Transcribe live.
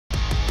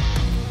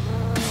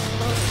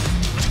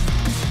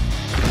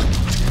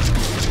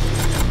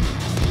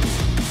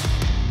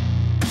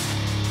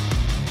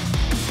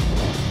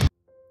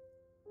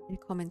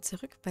willkommen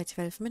zurück bei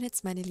 12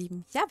 Minutes, meine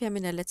Lieben. Ja, wir haben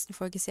in der letzten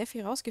Folge sehr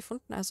viel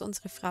rausgefunden. Also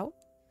unsere Frau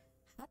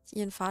hat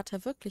ihren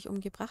Vater wirklich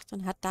umgebracht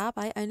und hat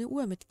dabei eine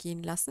Uhr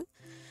mitgehen lassen.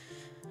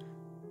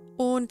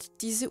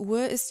 Und diese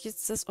Uhr ist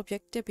jetzt das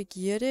Objekt der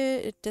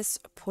Begierde des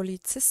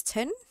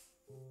Polizisten.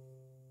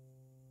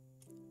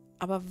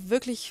 Aber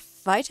wirklich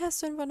weiter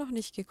sind wir noch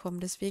nicht gekommen.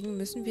 Deswegen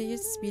müssen wir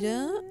jetzt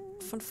wieder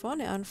von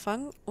vorne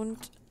anfangen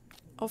und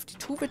auf die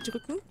Tube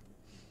drücken.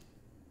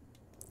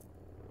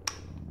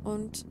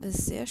 Und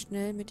sehr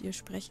schnell mit ihr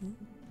sprechen.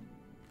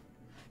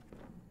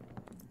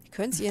 Wir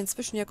können sie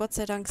inzwischen ja Gott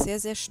sei Dank sehr,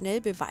 sehr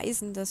schnell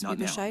beweisen, dass wir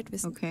Bescheid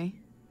wissen. Okay.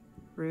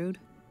 Rude.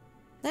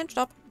 Nein,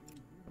 stopp.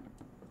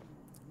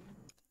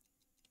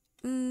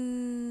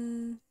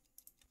 Mm.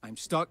 I'm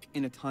stuck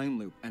in a time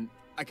loop, and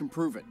I can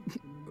prove it.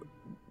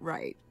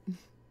 Right.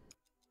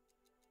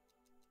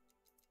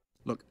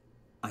 Look,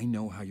 I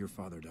know how your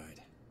father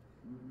died.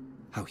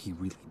 How he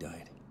really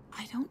died.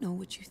 I don't know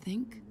what you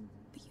think,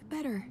 but you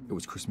better. It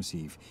was Christmas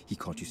Eve. He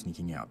caught you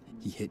sneaking out.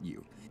 He hit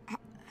you.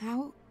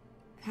 How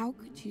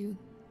could you?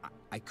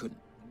 I couldn't,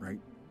 right?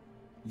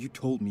 You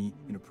told me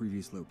in a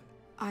previous loop.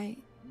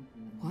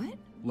 What?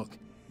 Look,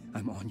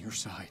 I'm on your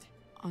side.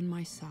 On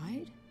my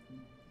side?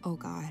 Oh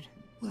God,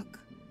 look,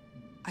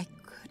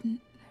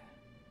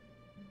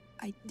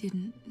 I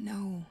didn't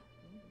know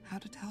how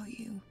to tell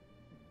you.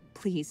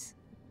 Please,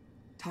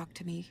 talk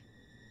to me.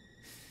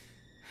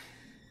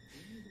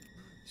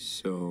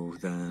 So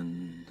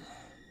then...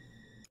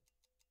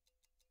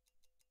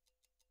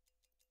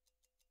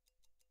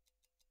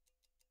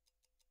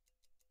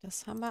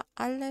 Das haben wir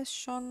alles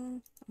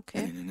schon.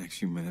 Okay. And in the next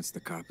few minutes,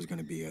 the cop is going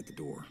to be at the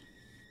door.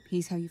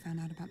 He's how you found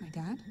out about my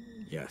dad?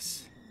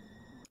 Yes.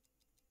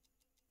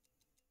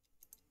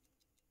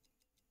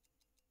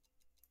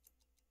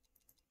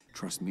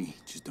 Trust me,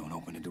 just don't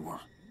open the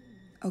door.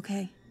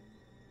 Okay.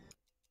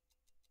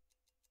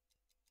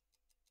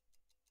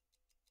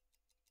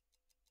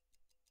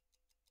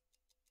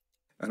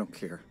 I don't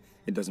care.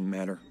 It doesn't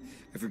matter.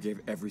 I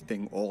forgave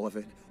everything, all of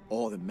it.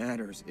 All that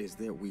matters is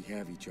that we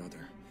have each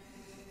other.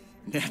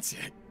 And that's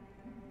it.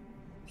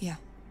 Yeah.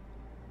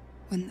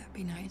 Wouldn't that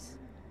be nice?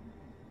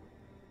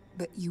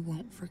 But you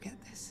won't forget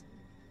this.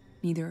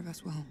 Neither of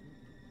us will.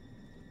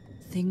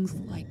 Things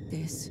like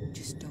this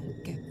just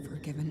don't get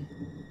forgiven.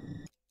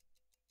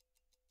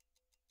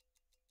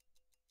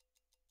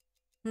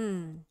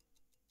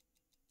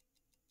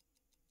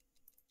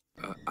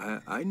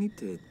 I need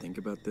to think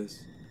about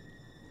this.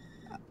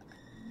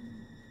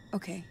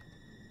 Okay.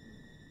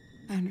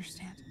 I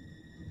understand.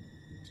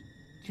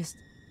 Just,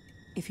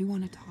 if you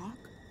want to talk,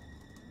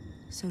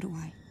 so do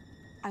I.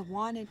 I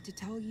wanted to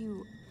tell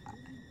you,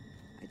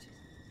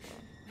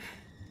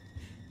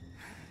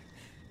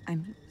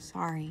 I'm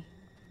sorry.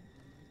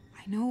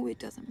 I know it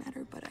doesn't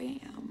matter, but I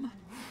am.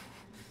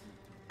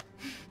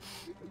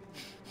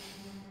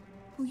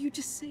 Will you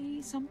just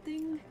say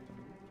something?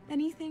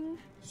 Anything?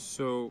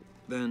 So,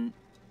 then...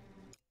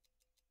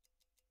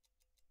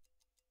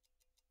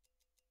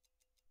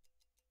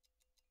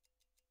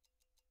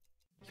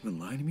 You've been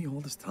lying to me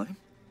all this time?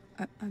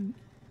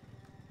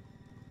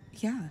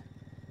 Yeah.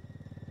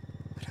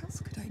 What else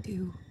could I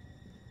do?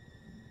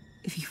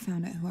 If you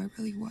found out who I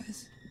really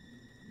was.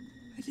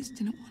 I just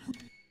didn't want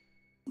to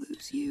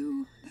lose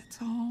you,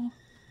 that's all.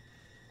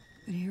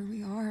 But here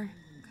we are.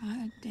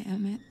 God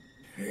damn it.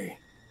 Hey.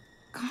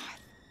 God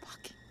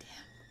fucking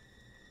damn.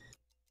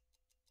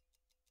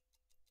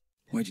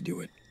 Why'd you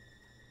do it?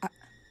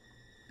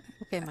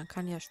 Okay, man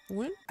kann ja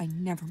spulen. I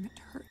never meant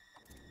to hurt.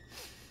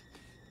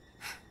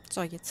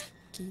 So, jetzt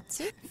geht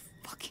sie. I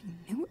fucking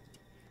knew it.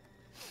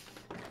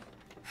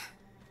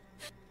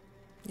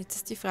 Jetzt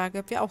ist die Frage,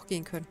 ob wir auch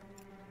gehen können.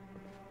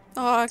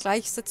 Oh,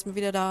 gleich sitzen wir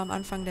wieder da am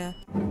Anfang der...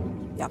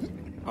 Ja.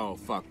 Oh,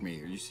 fuck me.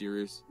 Are you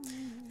serious?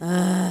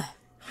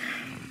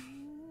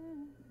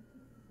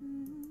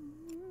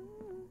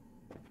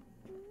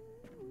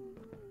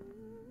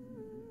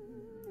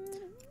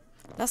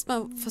 Lasst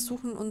mal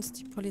versuchen, uns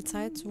die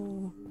Polizei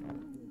zu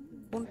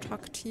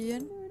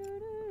kontaktieren.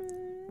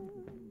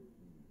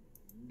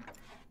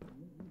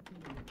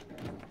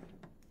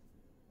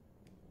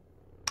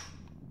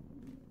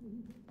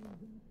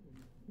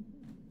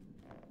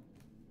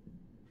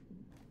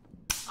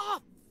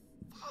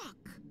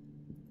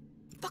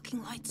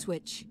 Fucking light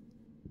switch.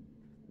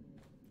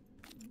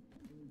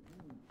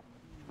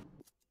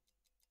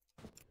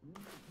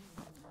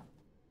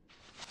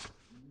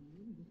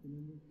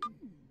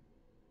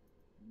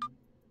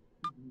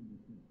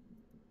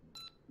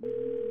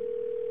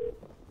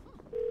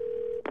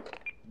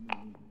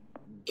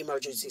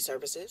 Emergency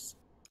services?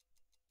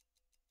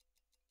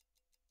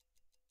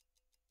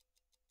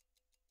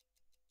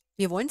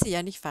 Wir wollen sie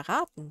ja nicht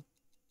verraten.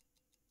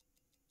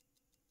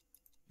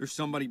 There's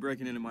somebody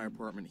breaking into my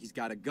apartment. He's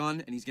got a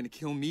gun, and he's gonna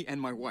kill me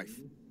and my wife.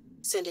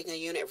 Sending a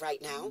unit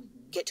right now.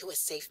 Get to a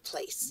safe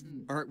place.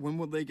 All right, when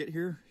will they get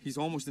here? He's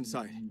almost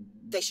inside.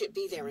 They should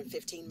be there in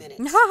 15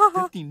 minutes.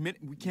 15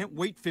 minutes? We can't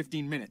wait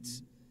 15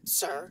 minutes.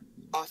 Sir,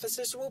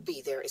 officers will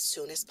be there as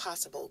soon as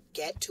possible.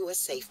 Get to a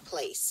safe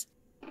place.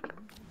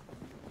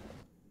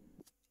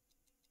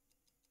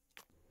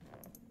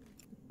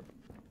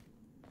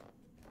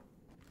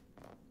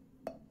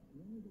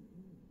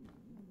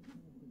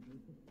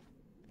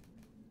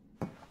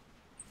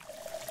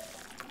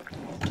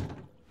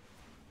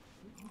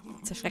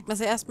 erschreckt man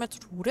sie erstmal zu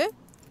Tode.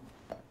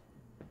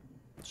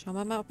 Schauen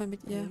wir mal, ob man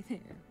mit ihr...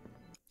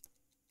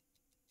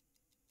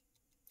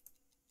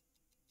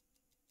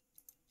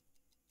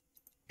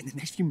 In the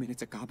next few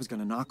minutes, a cop is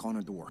gonna knock on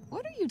her door.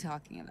 What are you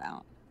talking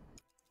about?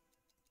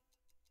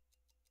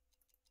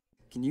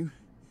 Can you...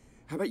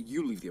 How about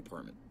you leave the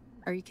apartment?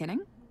 Are you kidding?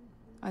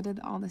 I did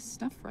all this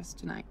stuff for us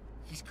tonight.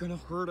 He's gonna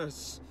hurt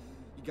us.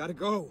 You gotta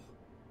go.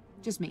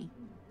 Just me.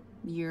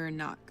 You're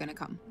not gonna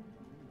come.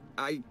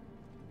 I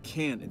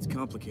can't. It's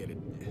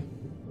complicated.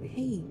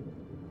 Hey,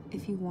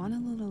 if you want a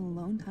little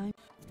alone time...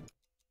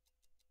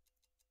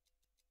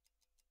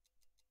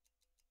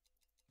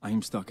 I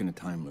am stuck in a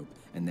time loop,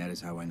 and that is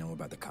how I know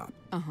about the cop.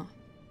 Uh-huh.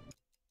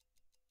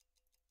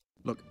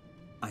 Look,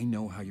 I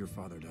know how your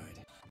father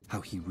died. How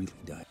he really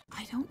died.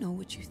 I don't know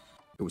what you...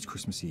 It was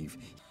Christmas Eve.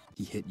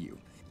 He hit you.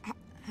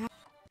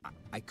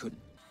 I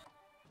couldn't.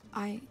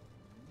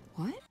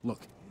 What?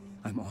 Look,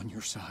 I'm on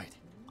your side.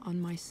 On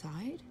my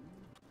side?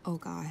 Oh,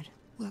 God.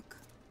 Look,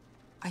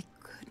 I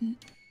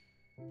couldn't...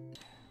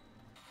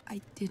 I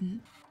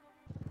didn't...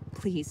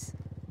 Please,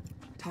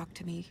 talk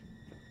to me.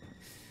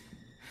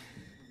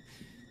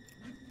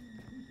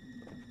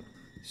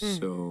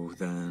 So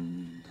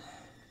then...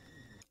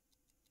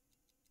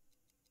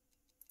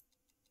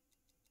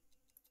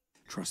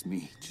 Trust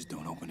me, just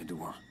don't open the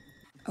door.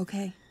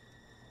 Okay.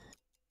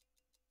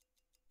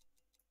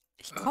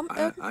 Ich komme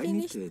I irgendwie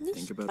need nicht, to think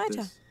nicht about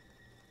weiter. this.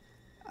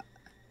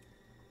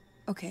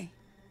 Okay.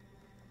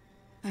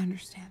 I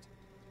understand.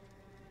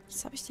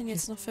 Was habe ich denn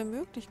jetzt noch für If you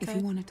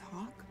Möglichkeiten? want to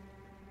talk,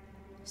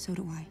 so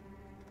do I.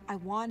 I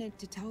wanted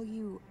to tell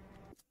you...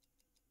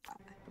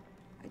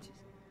 I just...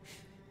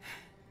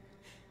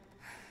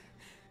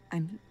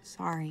 I'm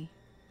sorry.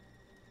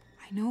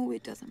 I know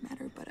it doesn't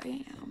matter, but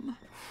I am.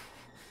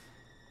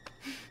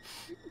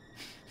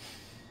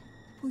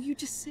 Will you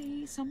just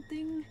say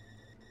something?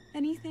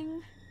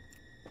 Anything?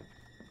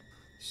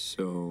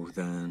 So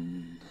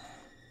then...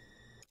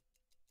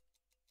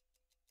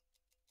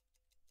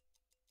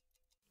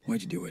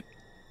 Why'd you do it?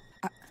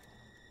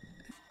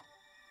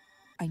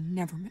 I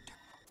never meant to.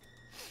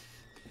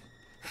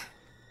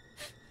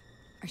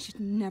 I should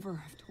never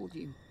have told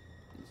you.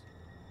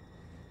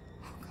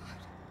 Oh, God.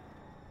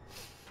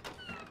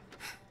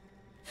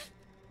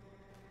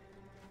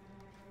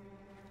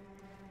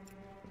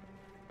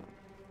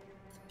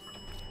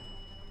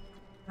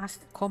 Ach,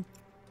 komm.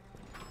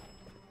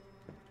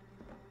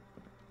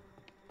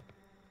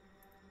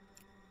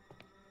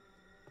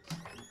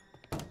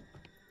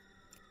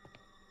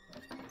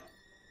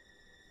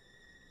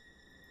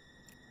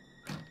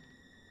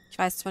 Ich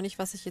weiß zwar nicht,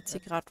 was ich jetzt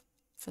hier gerade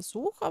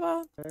versuche,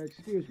 aber...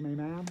 Excuse me,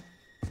 ma'am.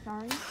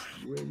 Sorry?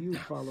 Will you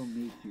follow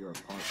me to your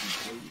apartment,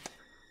 please?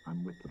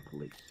 I'm with the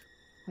police.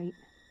 Wait.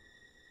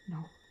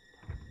 No.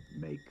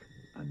 Make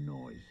a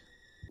noise.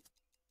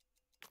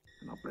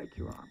 And I'll break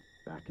your arm.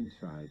 Back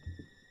inside,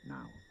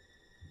 now.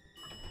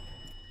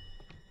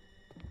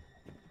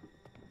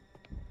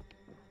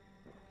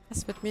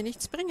 Das wird mir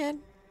nichts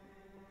bringen.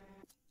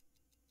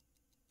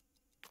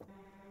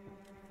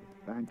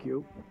 Thank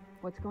you.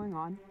 What's going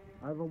on?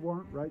 I have a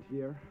warrant right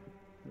here.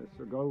 This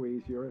will go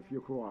easier if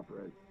you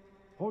cooperate.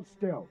 Hold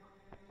still.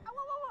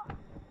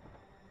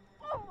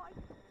 Oh,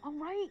 all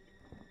right.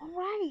 All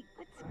right.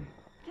 Let's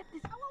get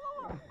this.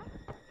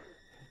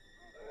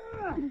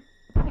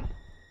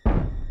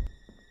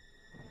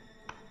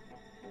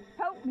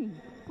 Help me.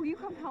 Will you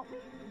come help me?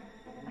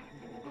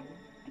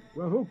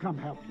 Well, who come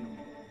help you?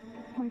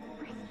 My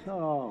wrist.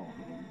 So,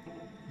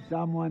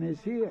 someone is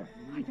here.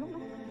 I don't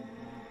know.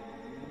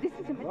 This is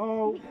a mistake.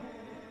 Hello?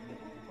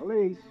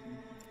 Police,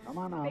 come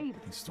on out. Babe,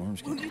 The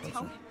storm's will getting you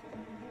tell closer.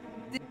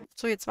 me?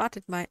 So, jetzt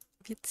wartet mal.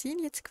 Wir ziehen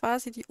jetzt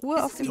quasi die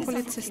Uhr auf den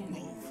Polizisten.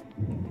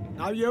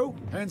 Now you,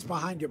 hands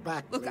behind your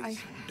back, Look,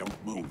 please.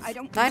 Don't move. I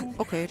don't Nein,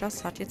 know. okay,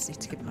 das hat jetzt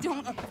nichts gebracht.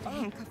 Don't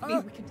handcuff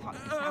me. We can talk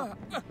this out.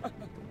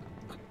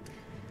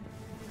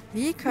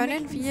 Wie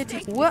können wir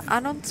die Uhr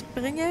an uns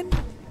bringen?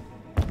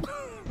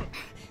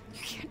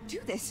 You can't do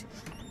this.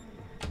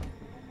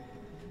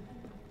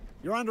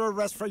 You're under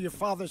arrest for your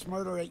father's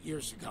murder 8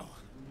 years ago.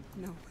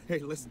 No. Hey,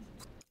 listen.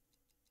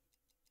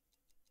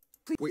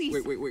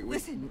 Please. Wait.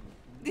 Listen.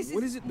 This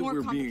What is it that more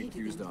we're being complicated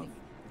accused than of? you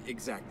think.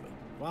 Exactly.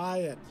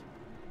 Quiet.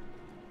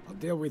 I'll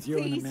deal with you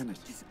Please, in a minute.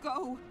 just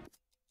go.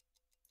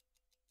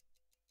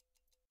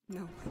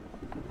 No.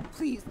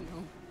 Please,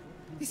 no.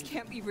 This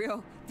can't be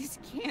real. This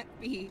can't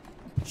be.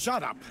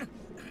 Shut up.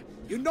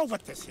 You know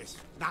what this is.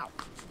 Now,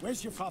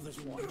 where's your father's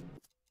warrant?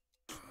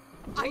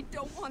 I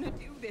don't want to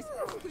do this.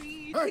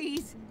 Please, Hey.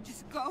 please,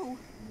 just go.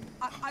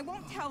 I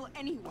won't tell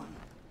anyone.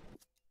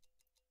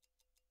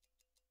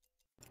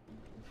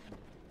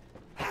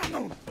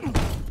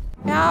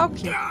 Ja,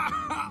 okay.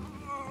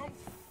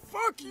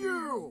 Fuck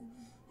you!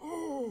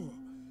 Oh.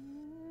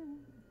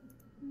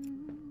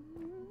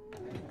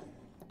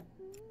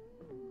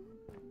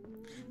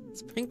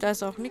 Es bringt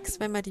also auch nichts,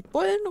 wenn wir die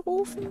Bullen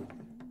rufen.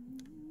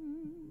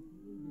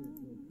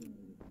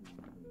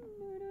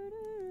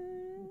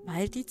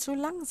 Weil die zu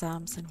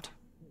langsam sind.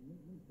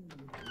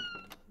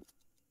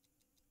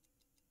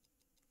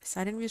 Es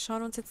sei denn, wir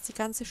schauen uns jetzt die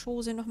ganze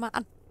Chose nochmal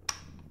an.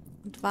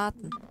 Und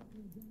warten.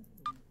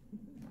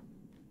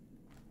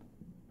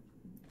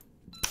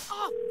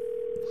 Oh,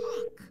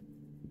 fuck.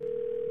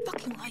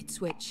 Fucking light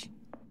switch.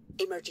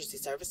 Emergency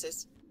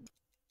services.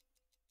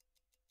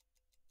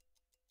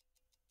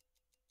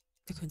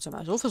 Wir können es ja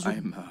mal so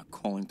versuchen. I'm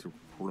calling to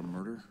report a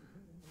murder.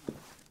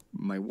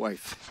 My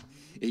wife.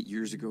 8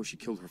 years ago, she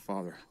killed her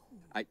father.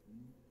 I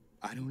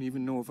don't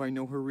even know if I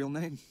know her real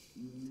name.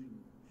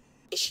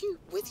 Is she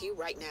with you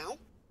right now?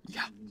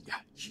 Yeah,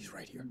 she's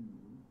right here.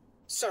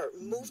 Sir,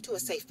 move to a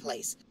safe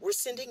place. We're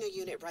sending a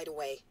unit right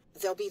away.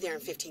 They'll be there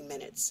in 15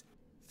 minutes.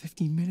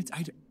 15 minutes?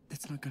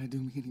 That's not gonna do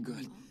me any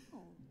good.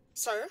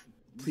 Sir?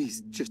 Please,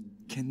 just,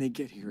 can they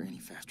get here any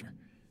faster?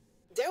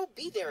 They'll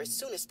be there as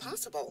soon as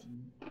possible.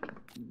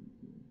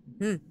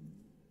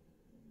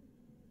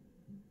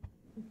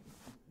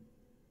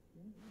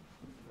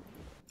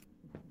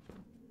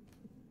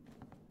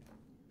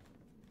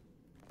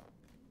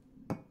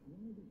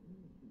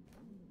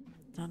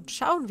 Dann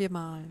schauen wir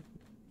mal.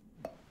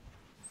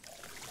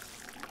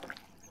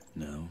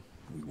 No,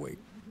 we wait.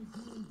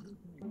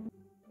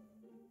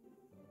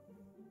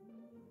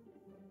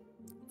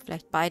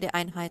 Vielleicht beide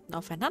Einheiten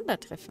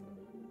aufeinandertreffen.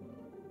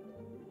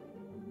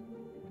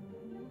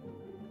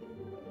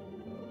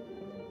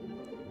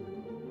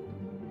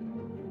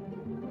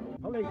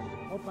 Police,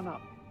 open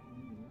up.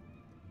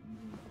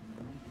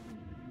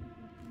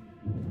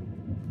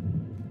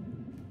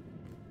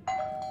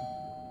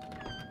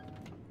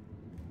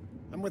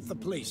 I'm with the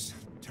police.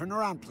 Turn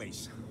around,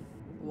 please.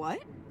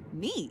 What?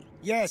 Me?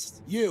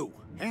 Yes, you.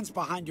 Hands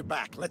behind your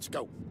back. Let's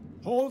go.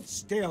 Hold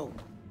still.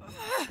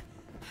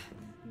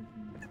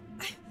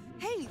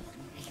 Hey!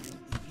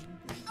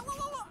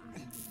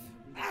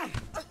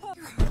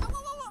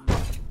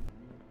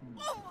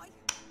 Oh my...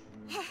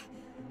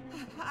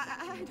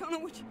 I don't know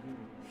what you...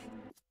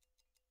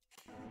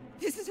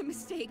 This is a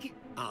mistake.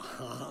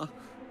 Uh-huh.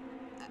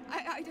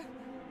 I don't...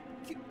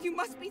 You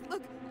must be...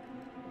 Look...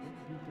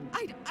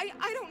 I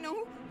don't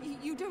know.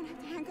 You don't have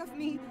to handcuff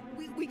me.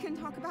 We can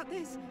talk about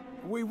this.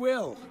 We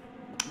will.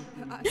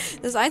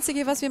 Das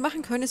Einzige, was wir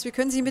machen können, ist, wir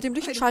können sie mit dem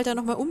Lichtschalter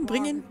nochmal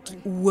umbringen, die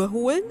Uhr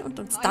holen und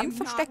uns dann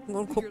verstecken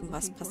und gucken,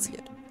 was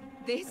passiert.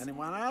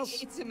 Anyone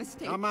else? It's a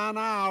mistake. Come on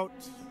out.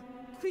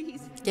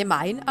 Please.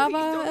 Gemein,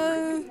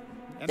 aber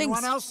Dings.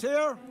 Anyone else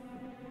here?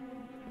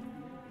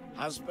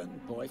 Husband,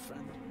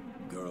 boyfriend,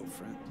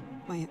 girlfriend?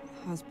 My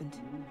husband.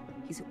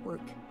 He's at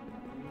work.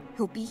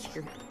 He'll be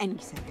here any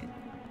second.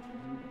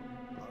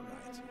 All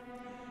right.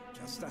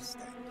 Just us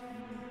then.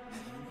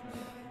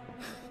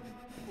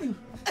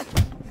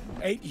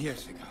 8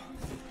 years ago.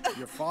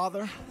 Your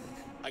father?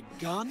 A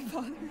gun?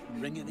 Father.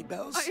 Ring any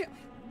bells?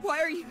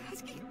 Why are you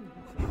asking?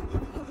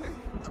 Father,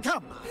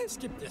 Come on,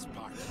 skip this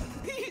part.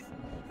 please.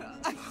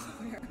 I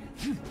swear.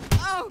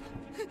 Oh!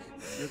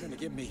 You're gonna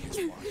give me his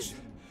watch.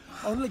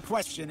 Only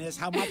question is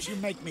how much you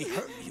make me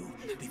hurt you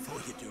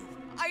before you do.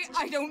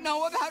 I don't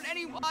know about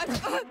anyone.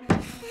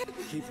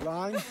 Keep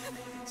lying.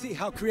 See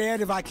how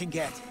creative I can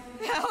get.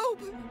 Help!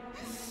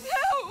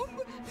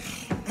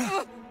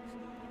 Help!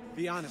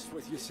 Be honest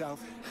with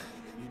yourself.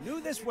 You knew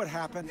this would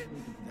happen.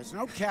 There's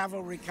no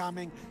cavalry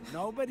coming.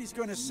 Nobody's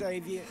gonna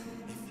save you.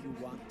 If you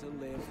want to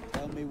live,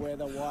 tell me where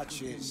the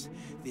watch is.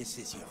 This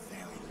is your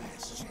very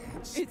last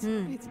chance. It's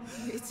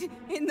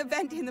in the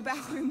vent in the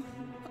bathroom,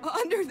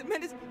 under the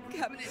medicine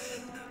cabinet.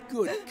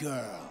 Good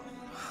girl.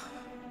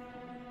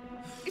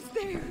 It's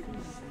there.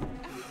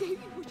 I gave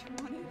you what you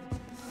wanted,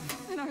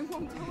 and I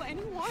won't tell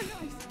anyone.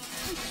 I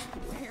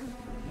swear.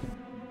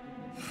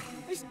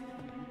 You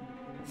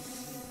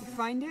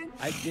find it?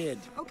 I did.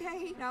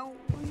 Okay, now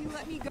will you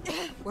let me go?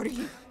 What are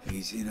you?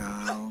 Easy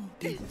now.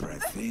 Deep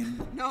breath in.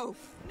 No!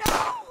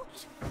 No!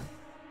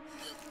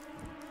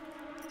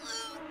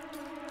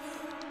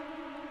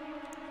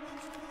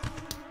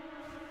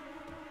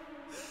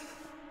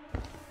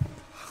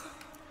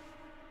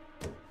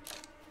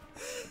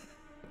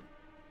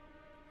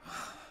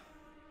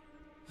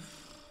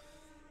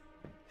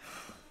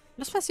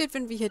 Was passiert,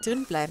 wenn wir hier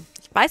drin bleiben?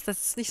 Ich weiß,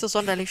 das ist nicht so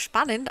sonderlich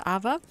spannend,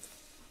 aber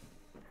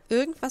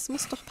irgendwas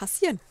muss doch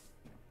passieren.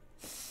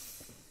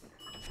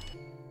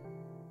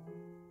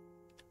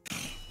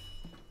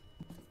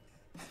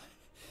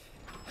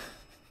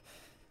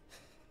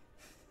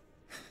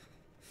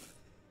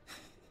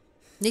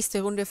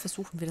 Nächste Runde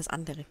versuchen wir das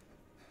andere.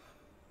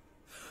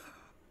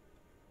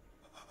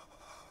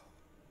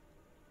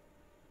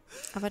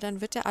 Aber dann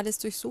wird er alles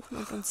durchsuchen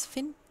und uns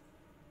finden.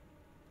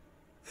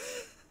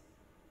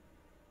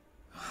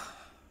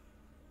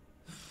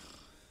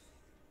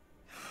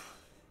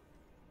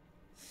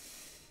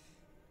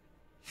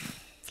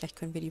 Vielleicht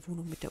können wir die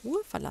Wohnung mit der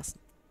Uhr verlassen.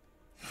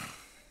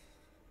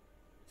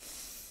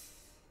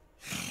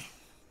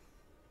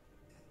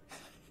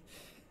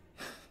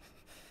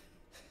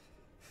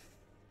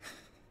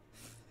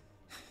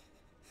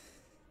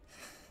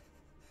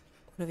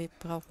 Oder wir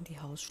brauchen die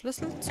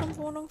Hausschlüssel zum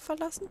Wohnung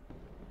verlassen.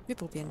 Wir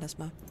probieren das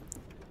mal.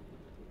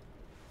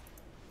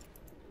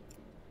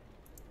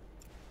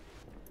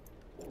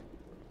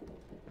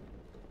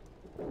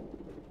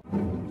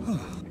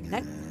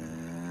 Nein.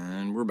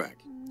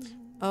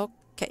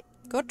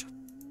 Gut.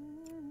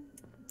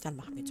 Dann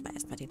machen wir jetzt mal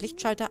erstmal den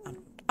Lichtschalter an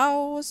und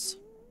aus.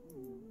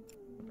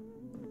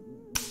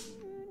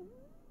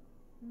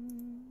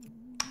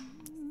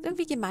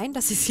 Irgendwie gemein,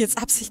 dass ich sie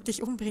jetzt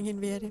absichtlich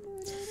umbringen werde.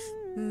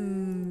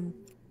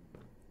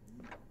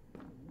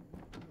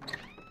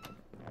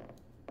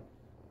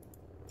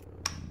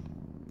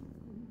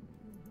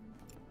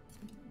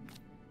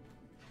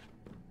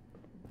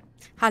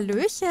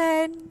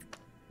 Hallöchen.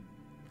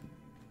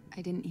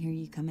 I didn't hear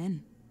you come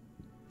in.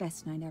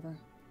 Best night ever.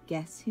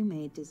 Guess who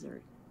made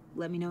dessert?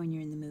 Let me know when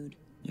you're in the mood.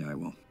 Yeah, I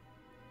will.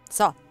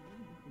 So.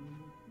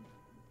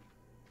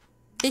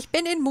 Ich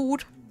bin in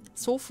Mut.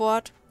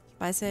 Sofort. Ich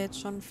weiß ja jetzt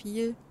schon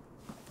viel.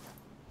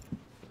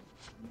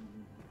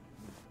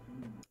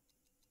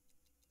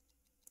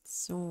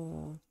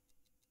 So.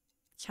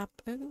 Ich habe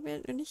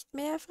irgendwie nicht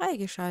mehr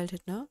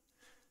freigeschaltet, ne?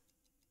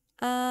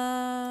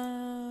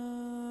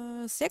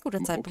 Sehr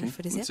guter Zeitpunkt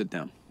für die let's Serie. sit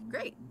down.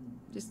 Great.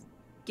 Just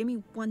give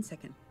me 1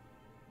 second.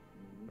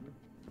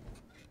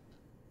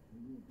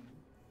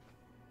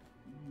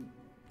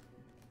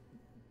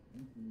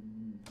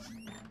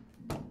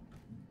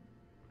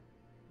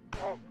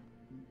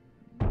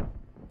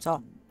 So,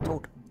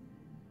 tot.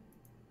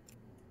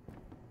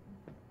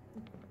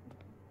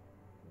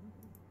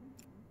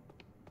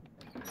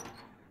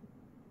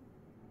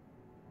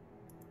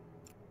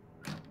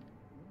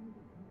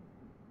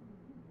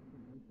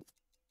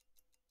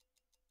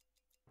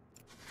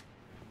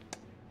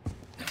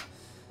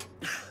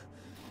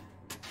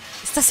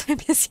 Ist das ein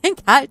bisschen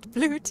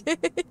kaltblütig?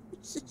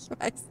 Ich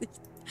weiß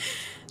nicht.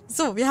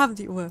 So, wir haben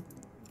die Uhr.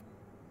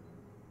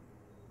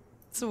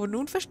 So,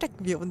 nun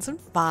verstecken wir uns und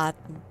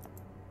warten.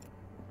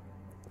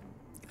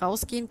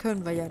 Rausgehen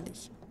können wir ja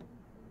nicht.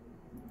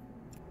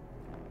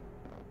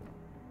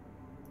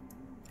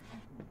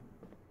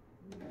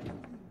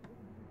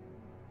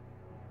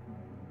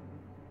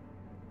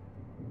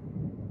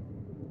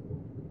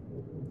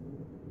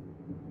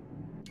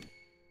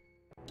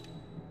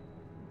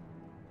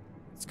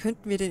 Was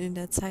könnten wir denn in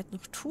der Zeit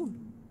noch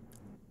tun?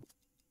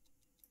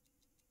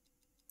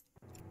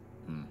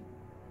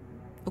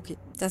 Okay,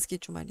 das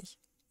geht schon mal nicht.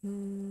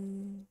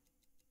 Kann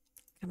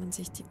man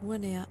sich die Uhr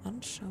näher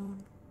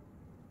anschauen?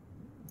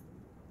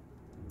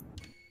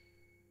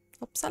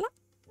 Upsala.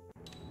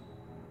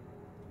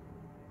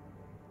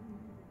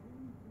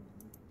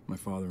 My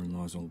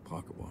father-in-law's old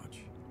pocket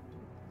watch.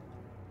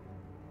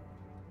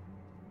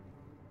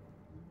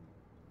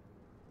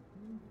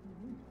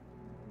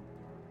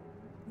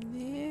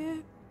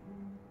 Nee.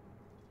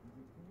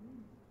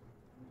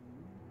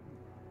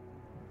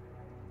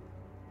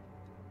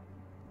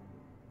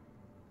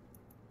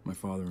 My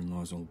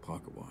father-in-law's old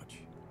pocket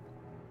watch.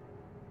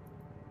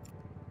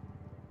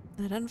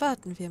 Na, dann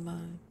warten wir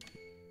mal.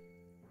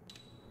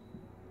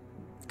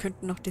 Wir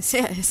könnten noch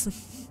Dessert essen.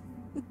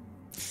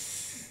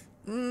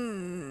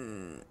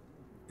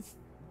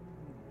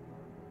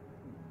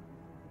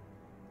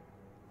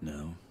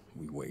 Now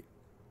we wait.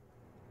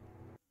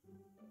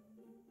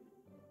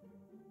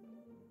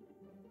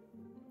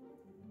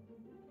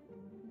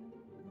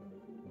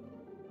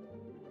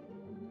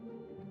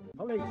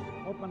 Police,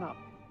 open up.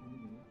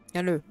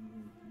 Ja, nö.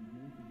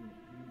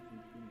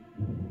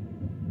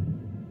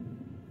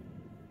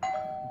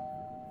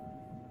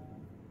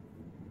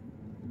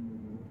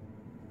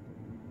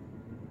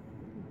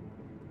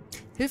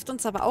 Hilft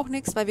uns aber auch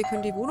nichts, weil wir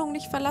können die Wohnung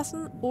nicht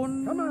verlassen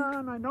und... Come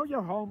on, I know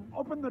you're home.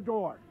 Open the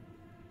door.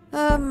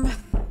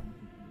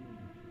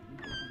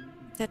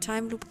 Der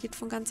Time Loop geht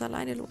von ganz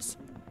alleine los.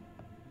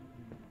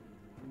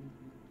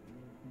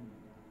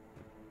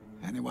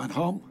 Anyone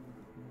home?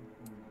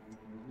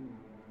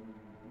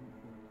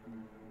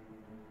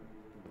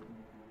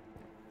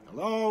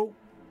 Hello?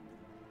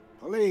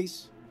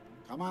 Police,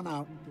 come on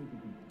out.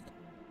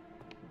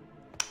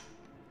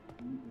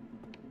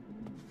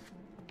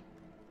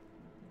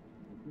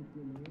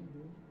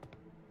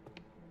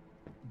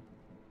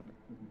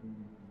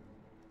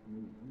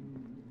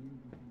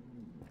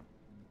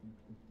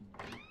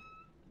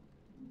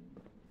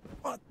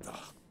 What the?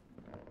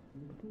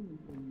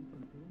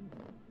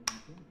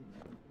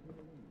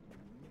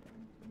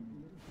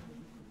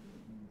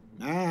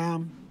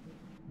 Ma'am.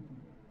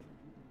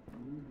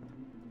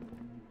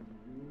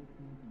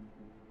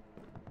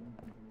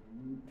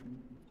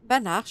 Wer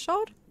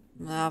nachschaut?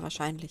 Na,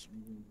 wahrscheinlich.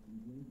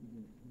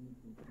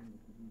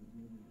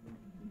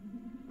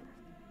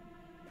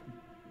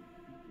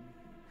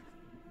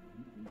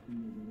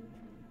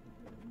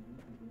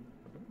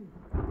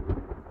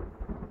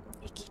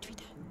 Er geht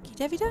wieder. Geht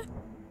er wieder?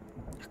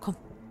 Ach komm.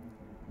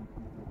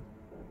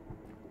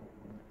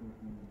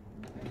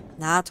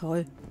 Na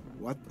toll.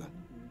 What the?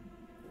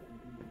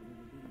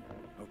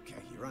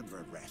 Okay, you're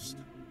under arrest.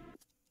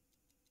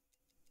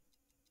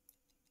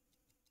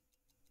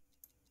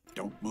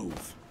 Don't move.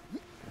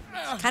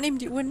 Ich kann ihm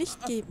die Uhr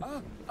nicht geben.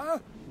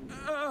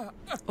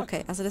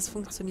 Okay, also das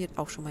funktioniert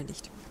auch schon mal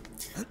nicht.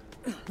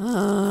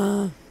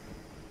 Ah.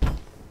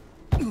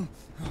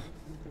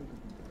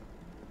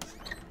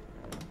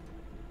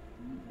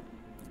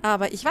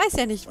 Aber ich weiß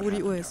ja nicht, wo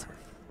die Uhr ist.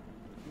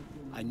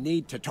 I I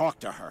need to talk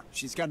to her.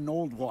 She's got an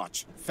old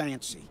watch.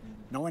 Fancy.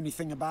 Know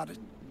anything about it?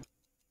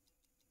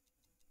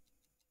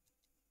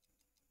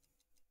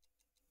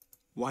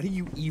 Why do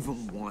you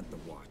even want the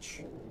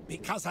watch?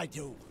 Because I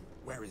do.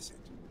 Where is it?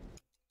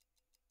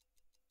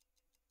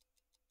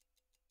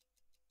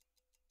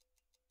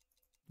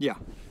 Yeah.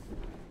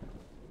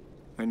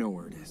 I know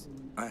where it is.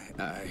 I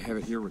have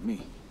it here with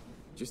me.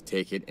 Just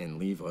take it and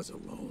leave us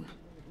alone.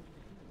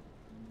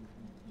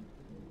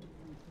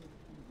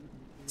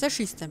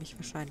 Zerschießt er mich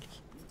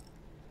wahrscheinlich.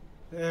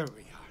 There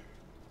we are.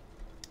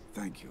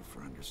 Thank you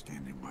for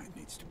understanding why it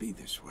needs to be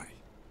this way.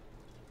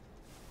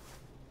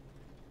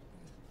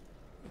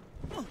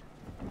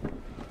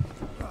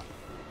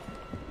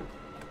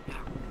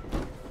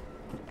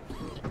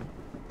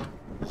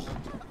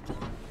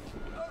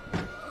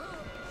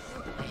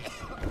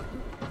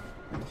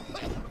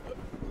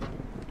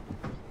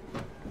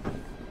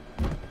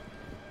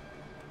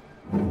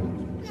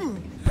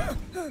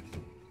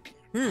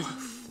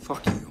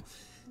 Fuck you.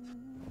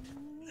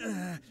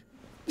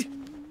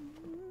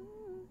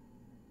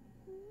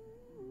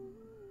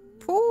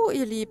 Puh,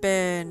 ihr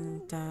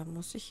Lieben, da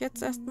muss ich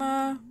jetzt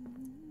erstmal...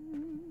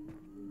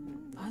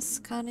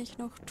 Was kann ich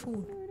noch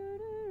tun?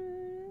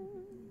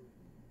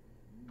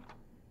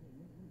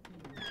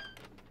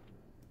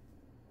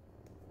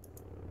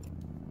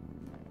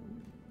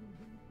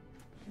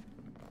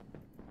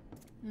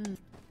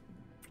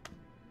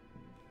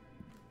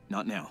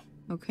 Not now.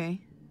 Okay.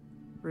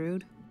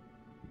 Rude.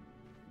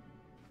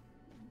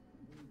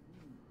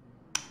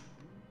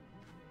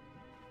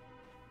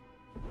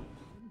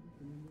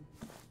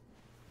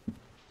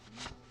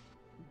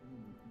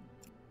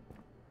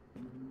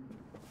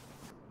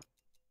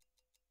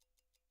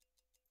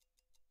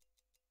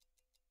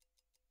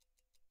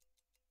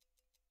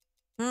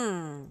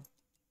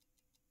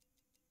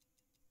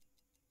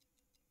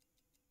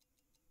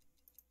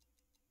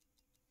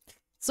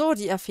 So,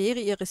 die Affäre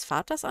ihres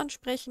Vaters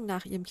ansprechen,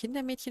 nach ihrem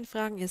Kindermädchen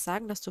fragen, ihr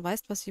sagen, dass du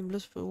weißt, was sie im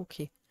Lust...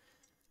 Okay.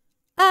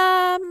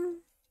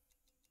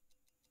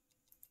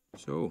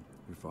 So,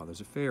 your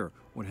father's affair.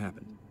 What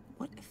happened?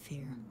 What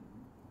affair?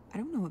 I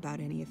don't know about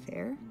any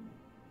affair.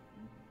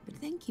 But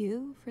thank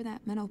you for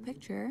that mental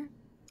picture.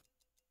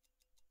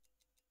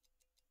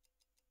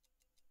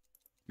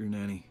 Your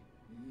nanny.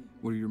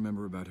 What do you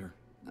remember about her?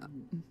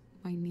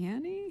 My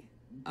nanny?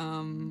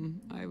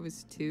 I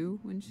was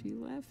 2 when she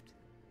left.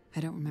 I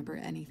don't remember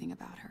anything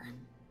about her.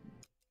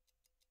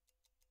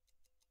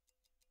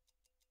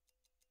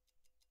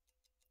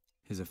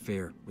 His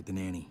affair with the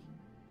nanny.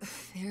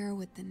 Affair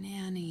with the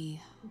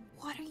nanny.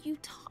 What are you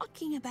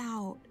talking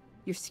about?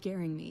 You're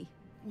scaring me.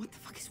 What the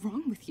fuck is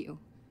wrong with you?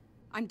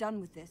 I'm done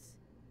with this.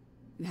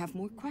 You have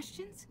more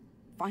questions?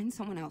 Find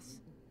someone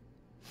else.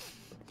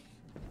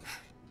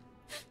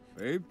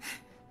 Babe?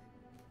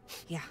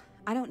 Yeah,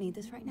 I don't need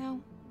this right now.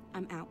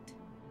 I'm out.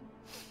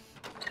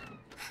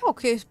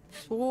 Okay,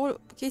 so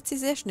geht sie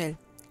sehr schnell.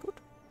 Gut.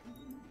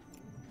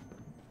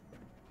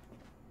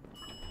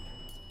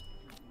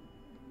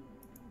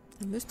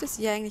 Dann müsste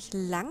sie ja eigentlich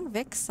lang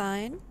weg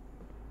sein,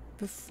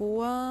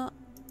 bevor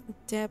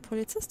der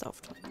Polizist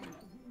auftaucht.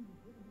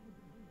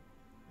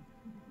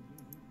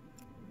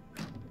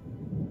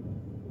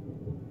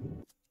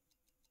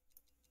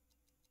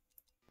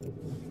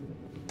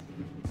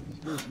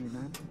 Excuse me,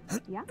 ma'am.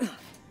 Yeah?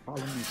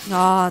 Follow me.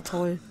 Ah,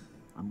 toll.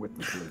 I'm with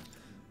the police.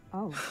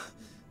 Oh.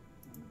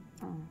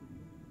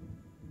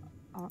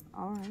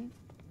 All right.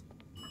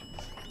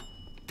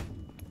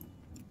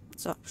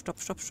 So, stopp.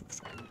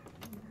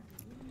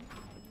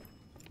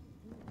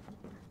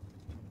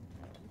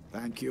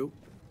 Thank you.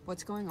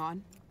 What's going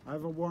on? I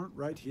have a warrant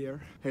right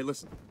here. Hey,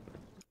 listen.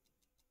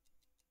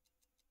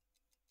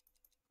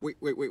 Wait.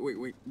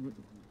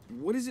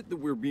 What is it that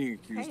we're being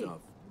accused Hey,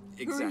 of?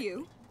 Who are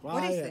you?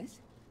 What is Quiet. this?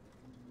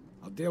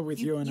 I'll deal with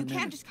you in a You minute.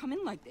 can't just come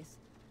in like this.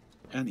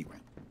 Anyway,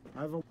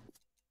 I have a...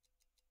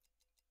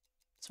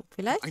 So,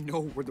 vielleicht? I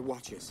know where the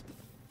watch is.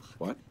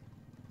 What?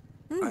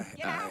 I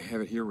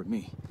have it here with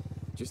me.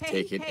 Just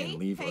take it and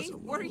leave us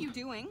alone. What are you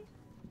doing?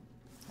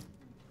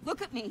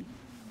 Look at me.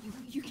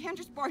 You can't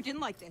just barge in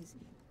like this.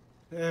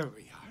 There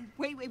we are.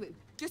 Wait.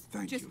 Just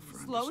Thank just you for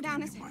slow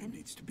down a understanding why it second.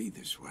 needs to be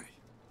this way.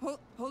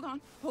 Hold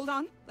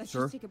on. Let's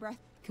Sir? just take a breath.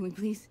 Can we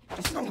please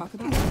just talk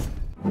about this?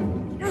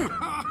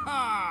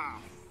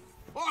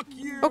 Fuck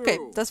you! Okay,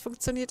 das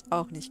funktioniert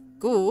auch nicht.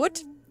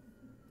 Gut.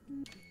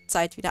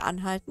 Zeit wieder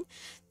anhalten.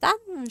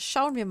 Dann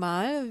schauen wir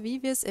mal,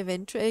 wie wir es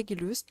eventuell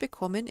gelöst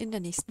bekommen in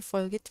der nächsten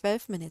Folge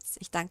 12 Minutes.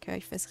 Ich danke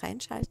euch fürs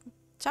Reinschalten.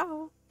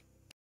 Ciao!